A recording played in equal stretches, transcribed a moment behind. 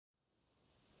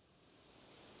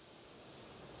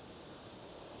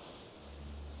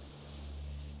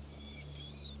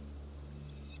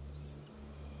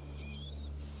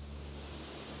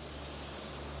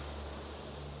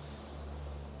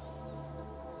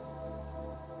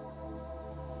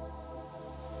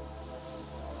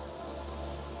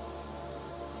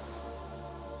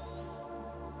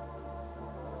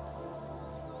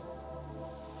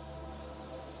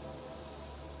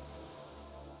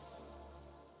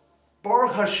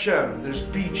Baruch Hashem, there's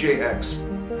BJX.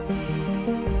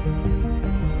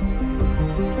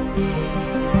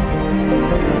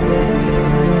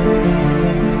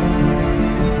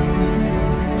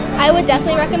 I would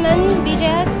definitely recommend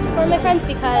BJX for my friends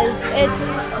because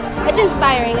it's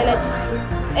inspiring and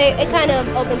it kind of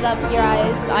opens up your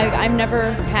eyes. I've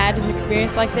never had an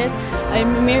experience like this. It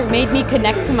made me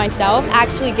connect to myself.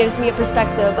 Actually gives me a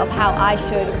perspective of how I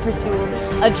should pursue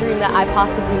a dream that I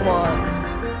possibly want.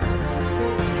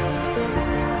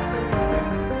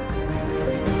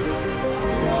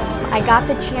 I got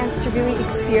the chance to really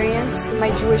experience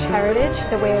my Jewish heritage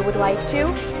the way I would like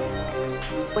to.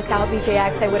 Without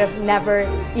BJX, I would have never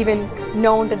even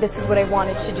known that this is what I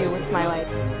wanted to do with my life.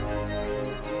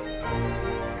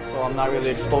 So I'm not really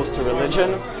exposed to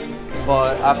religion,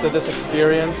 but after this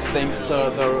experience, thanks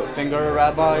to the finger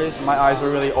rabbis, my eyes were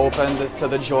really opened to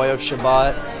the joy of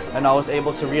Shabbat, and I was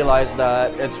able to realize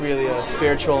that it's really a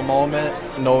spiritual moment,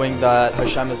 knowing that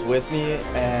Hashem is with me,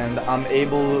 and I'm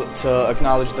able to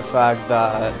acknowledge the fact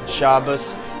that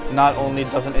Shabbos not only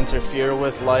doesn't interfere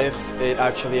with life, it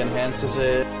actually enhances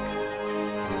it.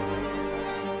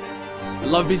 I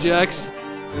love BJX.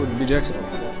 With BJX,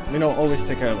 always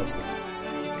take care of us.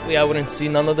 I wouldn't see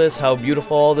none of this, how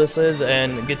beautiful all this is,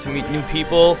 and get to meet new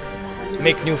people,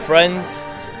 make new friends,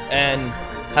 and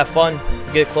have fun,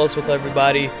 get close with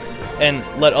everybody, and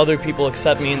let other people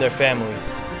accept me in their family.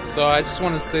 So I just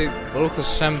want to say, Baruch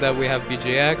Hashem, that we have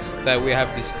BJX, that we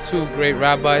have these two great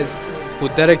rabbis who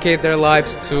dedicate their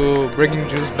lives to bringing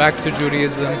Jews back to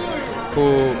Judaism,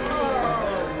 who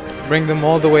bring them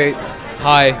all the way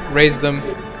high, raise them.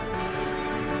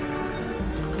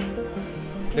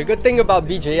 The good thing about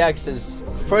BJX is,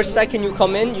 first second you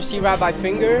come in, you see Rabbi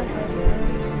Finger,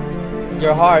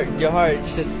 your heart,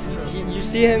 it's just, you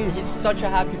see him, he's such a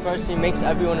happy person, he makes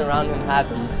everyone around him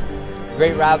happy. He's a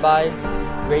great rabbi,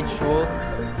 great shul,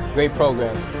 great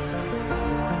program.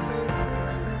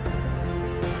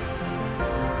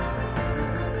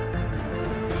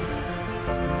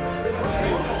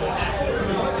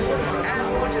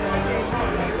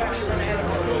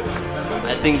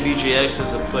 I think BJX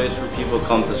is a place where people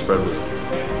come to spread wisdom.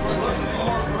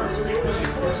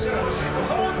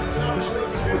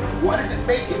 What does it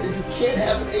make it that you can't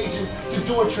have an agent to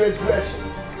do a transgression?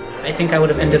 I think I would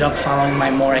have ended up following my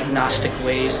more agnostic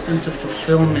ways. Sense of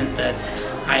fulfillment that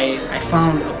I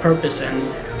found a purpose,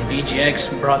 and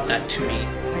BJX brought that to me.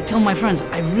 I tell my friends,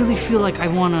 I really feel like I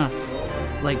want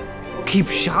to keep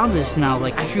Shabbos now.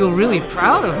 I feel really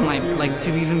proud of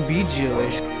to even be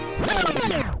Jewish.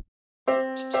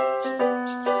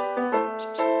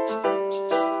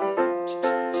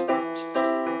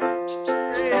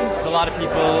 A lot of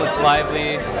people, it's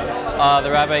lively.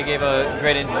 The rabbi gave a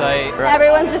great insight.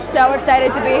 Everyone's just so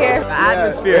excited to be here. The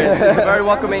atmosphere, it's a very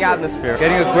welcoming atmosphere.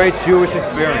 Getting a great Jewish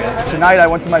experience. Tonight I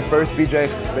went to my first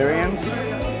BJX experience.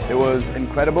 It was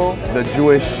incredible. The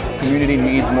Jewish community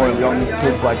needs more young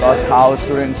kids like us, college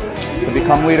students, to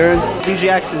become leaders.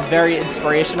 BJX is very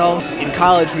inspirational. In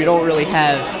college we don't really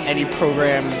have any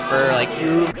program for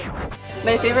youth.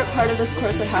 My favorite part of this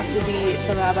course would have to be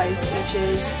the rabbi's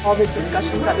speeches. All the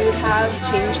discussions that we would have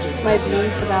changed my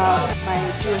views about my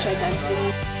Jewish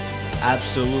identity.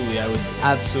 Absolutely, I would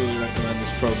absolutely recommend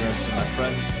this program to my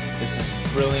friends. This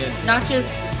is brilliant. Not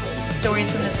just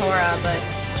stories from the Torah, but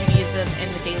Judaism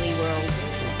in the daily world.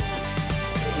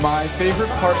 My favorite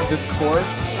part of this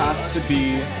course has to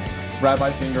be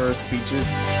Rabbi Finger's speeches.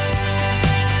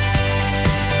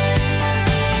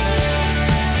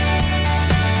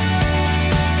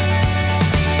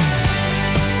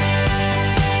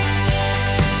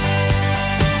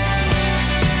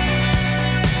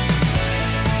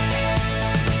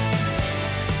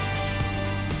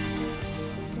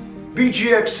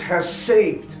 BJX has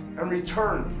saved and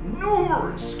returned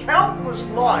countless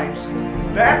lives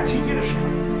back to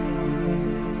Yiddishkeit,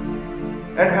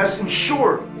 and has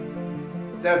ensured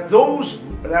that those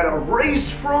that are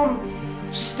raised from,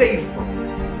 stay from.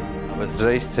 I was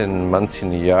raised in Monsey,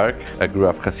 New York. I grew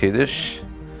up Hasidish,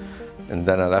 and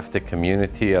then I left the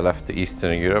community. I left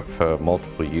Eastern Europe for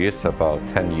multiple years, about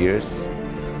 10 years.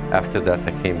 After that,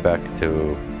 I came back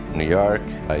to New York.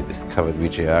 I discovered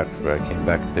BJX, where I came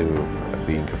back to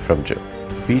being from Jew.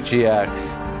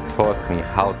 BJX taught me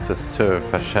how to serve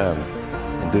Hashem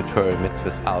and do Torah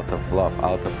mitzvahs out of love,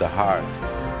 out of the heart.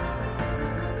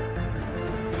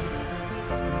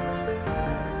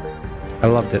 I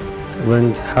loved it. I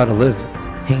learned how to live.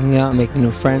 Hanging out, making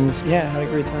new friends. Yeah, I had a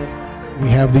great time. We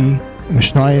have the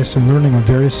Mishnayos and learning on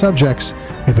various subjects.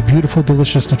 We have a beautiful,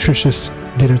 delicious, nutritious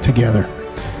dinner together.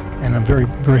 And I'm very,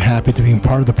 very happy to be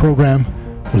part of the program.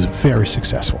 It was very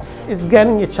successful. It's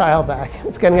getting your child back.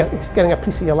 It's getting a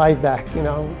piece of your life back, you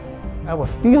know. Our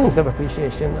feelings of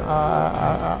appreciation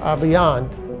are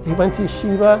beyond. He went to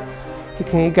yeshiva,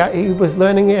 he was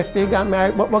learning after he got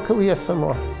married. What could we ask for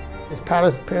more? As proud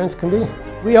as parents can be.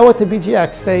 We owe it to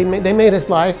BJX. They made his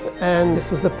life, and this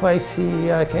was the place he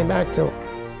came back to.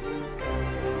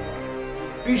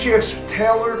 BJX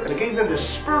tailored and gave them the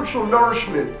spiritual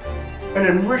nourishment and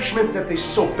enrichment that they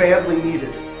so badly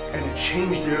needed, and it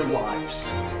changed their lives.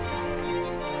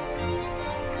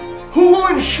 Who will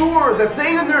ensure that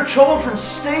they and their children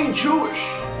stay Jewish?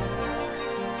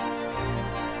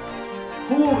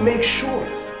 Who will make sure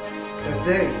that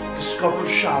they discover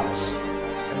Shabbos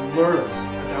and learn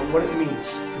about what it means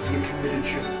to be a committed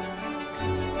Jew?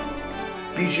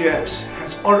 BJX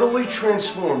has utterly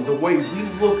transformed the way we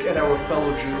look at our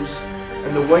fellow Jews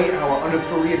and the way our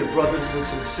unaffiliated brothers and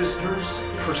sisters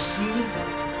perceive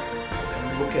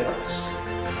and look at us.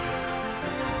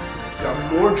 There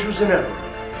are more Jews than ever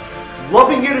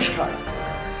loving Yiddishkeit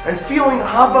and feeling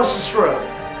Ahavas Israel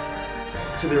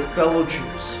to their fellow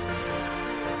Jews.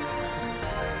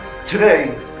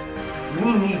 Today,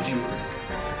 we need you.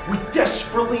 We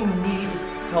desperately need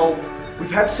help.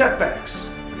 We've had setbacks.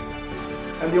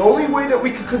 And the only way that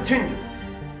we can continue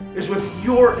is with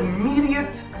your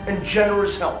immediate and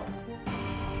generous help.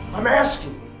 I'm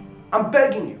asking you, I'm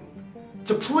begging you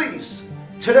to please,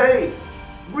 today,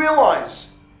 realize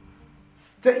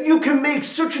that you can make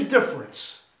such a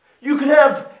difference. You can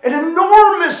have an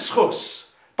enormous schus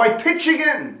by pitching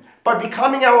in, by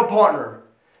becoming our partner,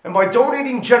 and by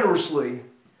donating generously.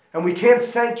 And we can't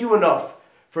thank you enough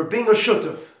for being a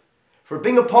shutuf, for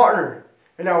being a partner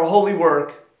in our holy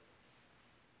work.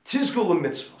 Tizgul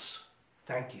mitzvos.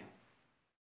 Thank you.